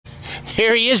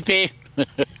Here he is, babe.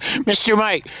 Mr.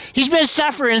 Mike. He's been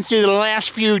suffering through the last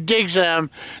few digs that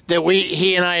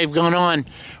he and I have gone on.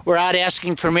 We're out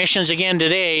asking permissions again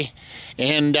today,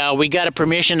 and we got a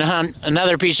permission to hunt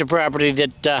another piece of property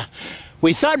that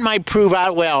we thought might prove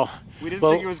out well. We didn't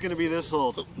think it was going to be this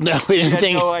old. No, we didn't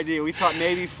think. We had no idea. We thought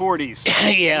maybe 40s.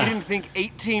 Yeah. We didn't think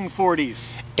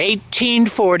 1840s.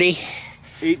 1840.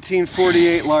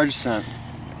 1848 large scent.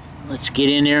 Let's get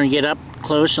in there and get up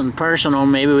close and personal.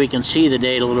 Maybe we can see the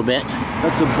date a little bit.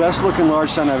 That's the best looking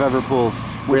large scent I've ever pulled.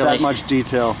 With Really? that much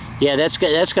detail. Yeah, that's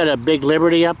got a big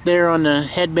Liberty up there on the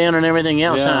headband and everything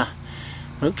else, Yeah.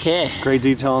 huh? Okay. Great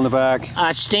detail on the back.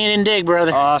 Outstanding dig,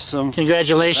 brother. Awesome.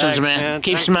 Congratulations, Thanks, man.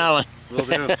 Keep Thank smiling. Will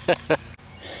do.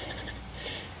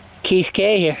 Keith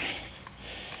K here.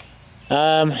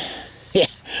 Yeah,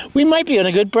 we might be on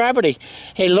a good property.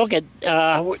 Hey, look at,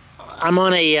 I'm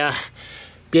on a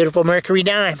beautiful Mercury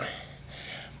dime.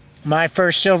 My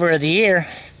first silver of the year.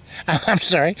 I'm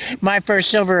sorry, my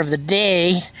first silver of the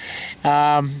day.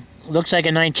 Looks like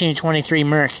a 1923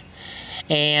 Merc.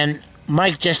 And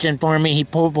Mike just informed me he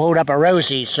pulled up a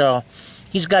Rosie, so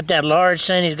he's got that large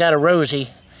scent, he's got a Rosie.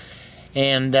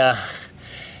 And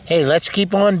hey, let's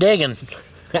keep on digging.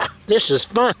 This is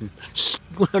fun.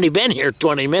 We've only been here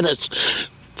 20 minutes.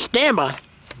 Stand by.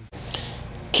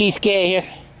 Keith K here.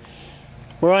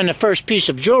 We're on the first piece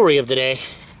of jewelry of the day.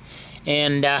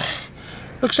 And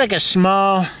looks like a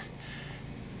small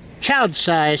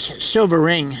child-size silver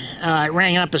ring. It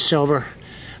rang up as silver.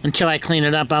 Until I clean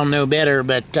it up, I'll know better,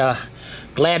 but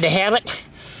glad to have it.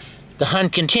 The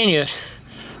hunt continues.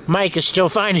 Mike is still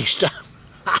finding stuff.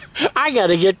 I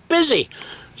gotta get busy.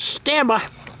 Stand by.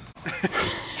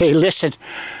 Hey, listen.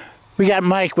 We got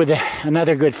Mike with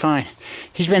another good find.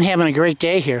 He's been having a great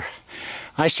day here.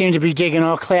 I seem to be digging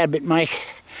all clad, but Mike,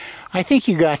 I think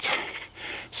you got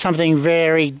something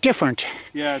very different.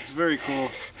 Yeah, it's very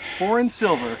cool. 4 in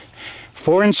silver.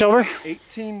 4 in silver?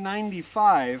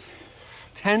 1895,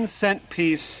 10-cent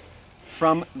piece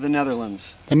from the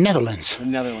Netherlands. The Netherlands? The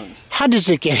Netherlands. How does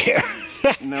it get here?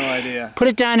 No idea. Put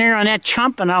it down there on that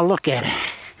chump and I'll look at it.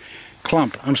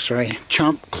 Clump, I'm sorry.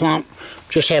 Chump, clump.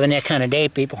 Just having that kind of day,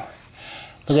 people.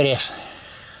 Look at this.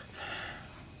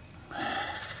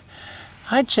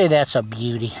 I'd say that's a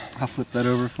beauty. I'll flip that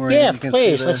over for you. Yeah, You can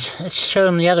please. see Let's show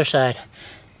them the other side.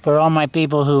 For all my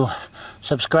people who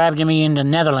subscribe to me in the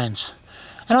Netherlands.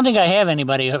 I don't think I have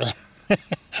anybody over there.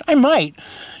 I might.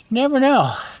 You never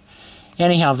know.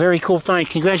 Anyhow, very cool find.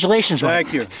 Congratulations, Mike.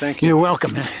 Thank you. Thank you. You're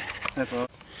welcome. That's all.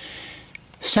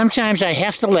 Sometimes I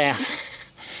have to laugh.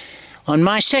 On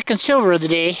my second silver of the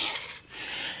day,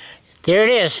 there it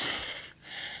is.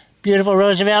 Beautiful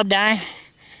Roosevelt dime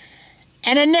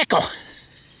and a nickel.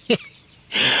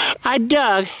 I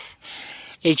dug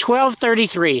a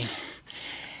 1233.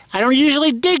 I don't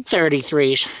usually dig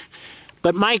 33s,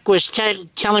 but Mike was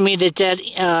telling me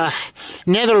that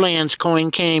Netherlands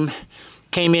coin came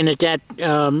in at that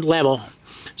level.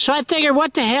 So I figured,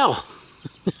 what the hell?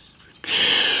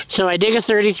 So I dig a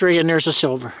 33 and there's a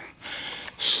silver.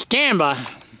 Stand by.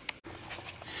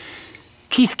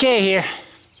 Keith K here.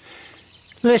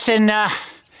 Listen,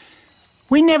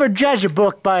 we never judge a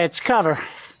book by its cover.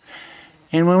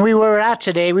 And when we were out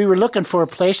today, we were looking for a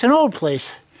place, an old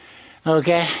place.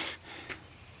 Okay?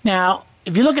 Now,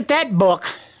 if you look at that book,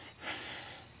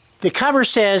 the cover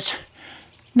says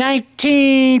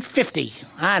 1950.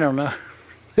 I don't know.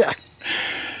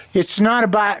 It's not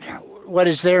about what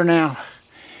is there now.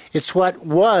 It's what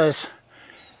was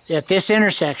at this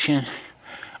intersection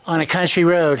on a country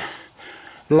road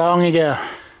long ago.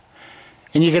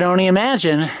 And you can only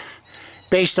imagine,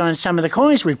 based on some of the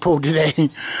coins we pulled today,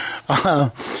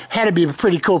 had to be a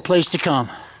pretty cool place to come.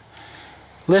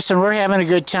 Listen, we're having a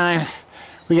good time.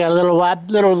 We got a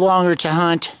little longer to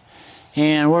hunt,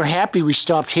 and we're happy we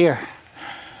stopped here.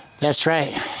 That's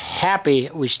right, happy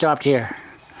we stopped here.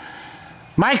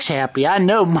 Mike's happy. I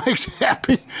know Mike's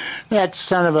happy. That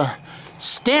son of a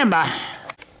standby.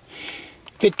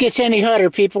 If it gets any hotter,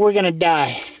 people, we're gonna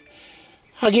die.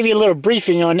 I'll give you a little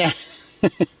briefing on that.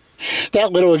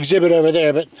 That little exhibit over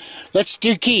there, but let's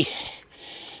do Keith.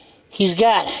 He's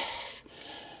got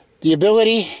the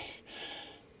ability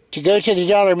to go to the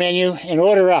dollar menu and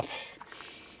order up.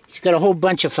 He's got a whole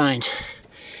bunch of finds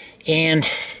and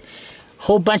a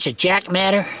whole bunch of Jack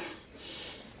matter.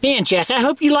 Man, Jack, I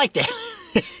hope you like that.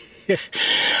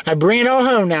 I bring it all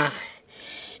home now.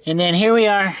 And then here we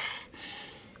are,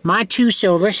 my 2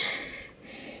 silvers.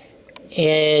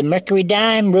 Mercury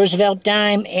dime, Roosevelt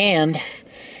dime, and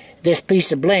this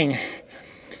piece of bling.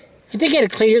 If they get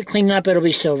it cleaned up, it'll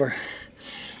be silver.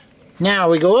 Now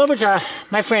we go over to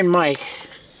my friend Mike.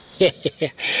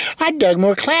 I dug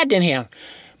more clad than him,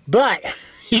 but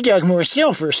he dug more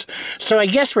silvers. So I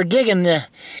guess we're digging the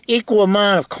equal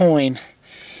amount of coin.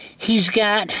 He's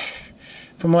got,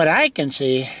 from what I can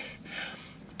see,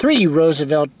 3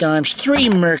 Roosevelt dimes, 3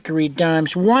 Mercury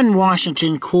dimes, 1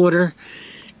 Washington quarter,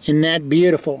 and that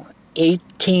beautiful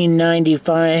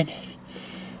 1895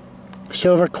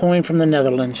 silver coin from the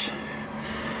Netherlands.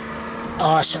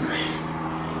 Awesome.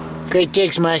 Great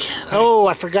digs, Mike. Oh,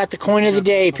 I forgot the coin of the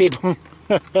day, people.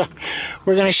 We're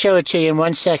going to show it to you in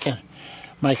 1 second.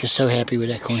 Mike is so happy with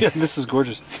that coin. Yeah, this is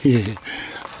gorgeous. Look at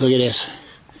this.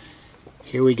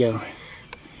 Here we go.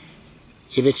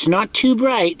 If it's not too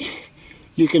bright,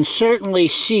 you can certainly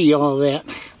see all that,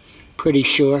 pretty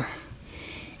sure.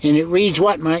 And it reads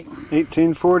what, Mike?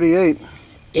 1848.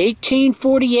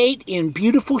 1848 in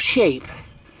beautiful shape.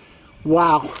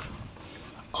 Wow.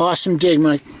 Awesome dig,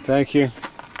 Mike. Thank you.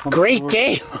 Great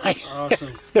day, Mike.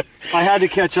 Awesome. I had to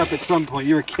catch up at some point.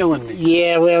 You were killing me.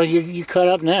 Yeah, well, you caught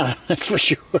up now, that's for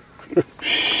sure.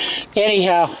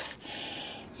 Anyhow,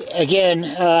 again,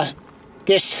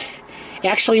 this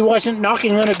actually wasn't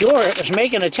knocking on a door. It was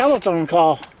making a telephone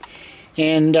call.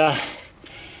 And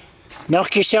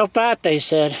knock yourself out, they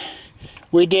said.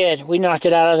 We did. We knocked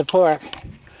it out of the park.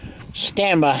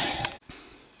 Stand by.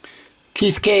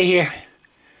 Keith K here.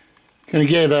 Going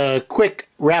to give a quick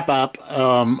wrap-up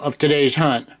of today's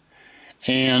hunt.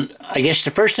 And I guess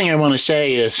the first thing I want to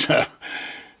say is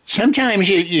sometimes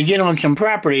you get on some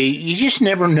property, you just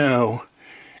never know.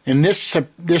 And this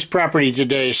property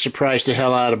today surprised the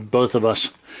hell out of both of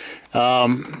us.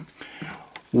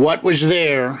 What was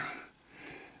there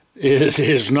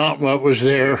is not what was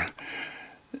there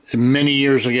many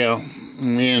years ago.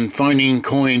 And finding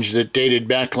coins that dated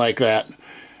back like that,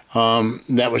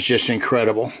 that was just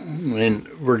incredible. And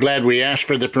we're glad we asked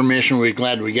for the permission. We're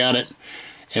glad we got it.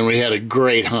 And we had a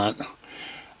great hunt.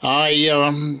 I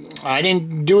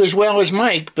didn't do as well as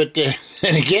Mike, but then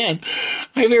again,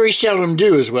 I very seldom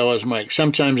do as well as Mike.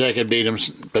 Sometimes I could beat him,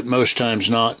 but most times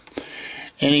not.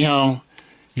 Anyhow,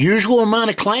 usual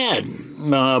amount of clad,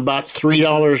 about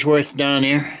 $3 worth down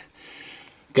here.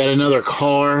 Got another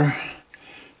car,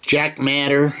 Jack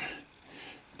Matter.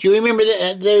 Do you remember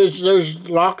those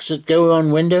locks that go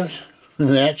on windows?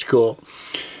 That's cool.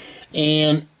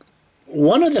 And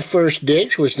one of the first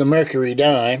digs was the Mercury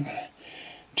dime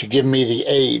to give me the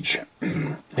age,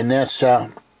 and that's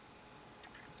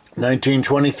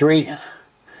 1923.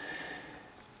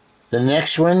 The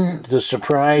next one, the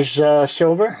surprise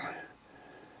silver,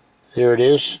 there it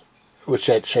is. What's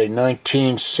that say?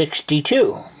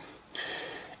 1962.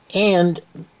 And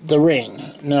the ring.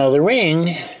 Now the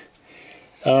ring,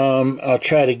 I'll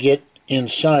try to get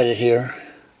inside it here.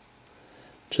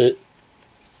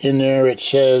 In there it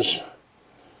says,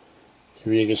 if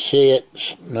you can see it,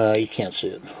 no, you can't see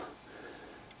it.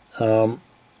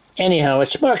 Anyhow,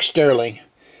 it's marked sterling,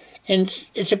 and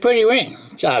it's a pretty ring.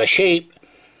 It's out of shape,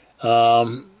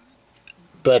 but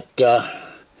the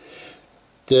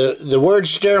word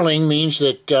sterling means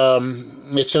that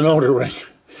it's an older ring.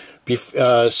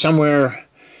 Somewhere,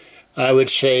 I would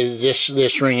say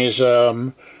this ring is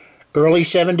early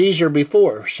 70s or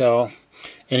before. So,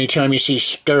 anytime you see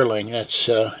sterling, that's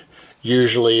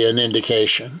usually an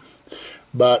indication.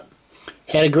 But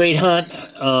had a great hunt.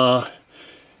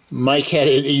 Mike had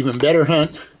an even better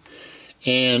hunt,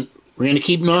 and we're going to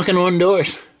keep knocking on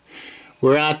doors.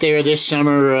 We're out there this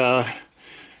summer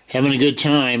having a good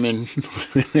time, and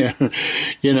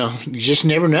you know, you just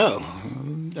never know.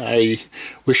 I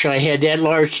wish I had that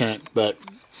large scent, but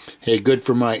hey, good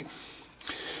for Mike.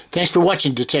 Thanks for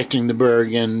watching Detecting the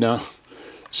Berg, and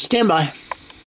stand by.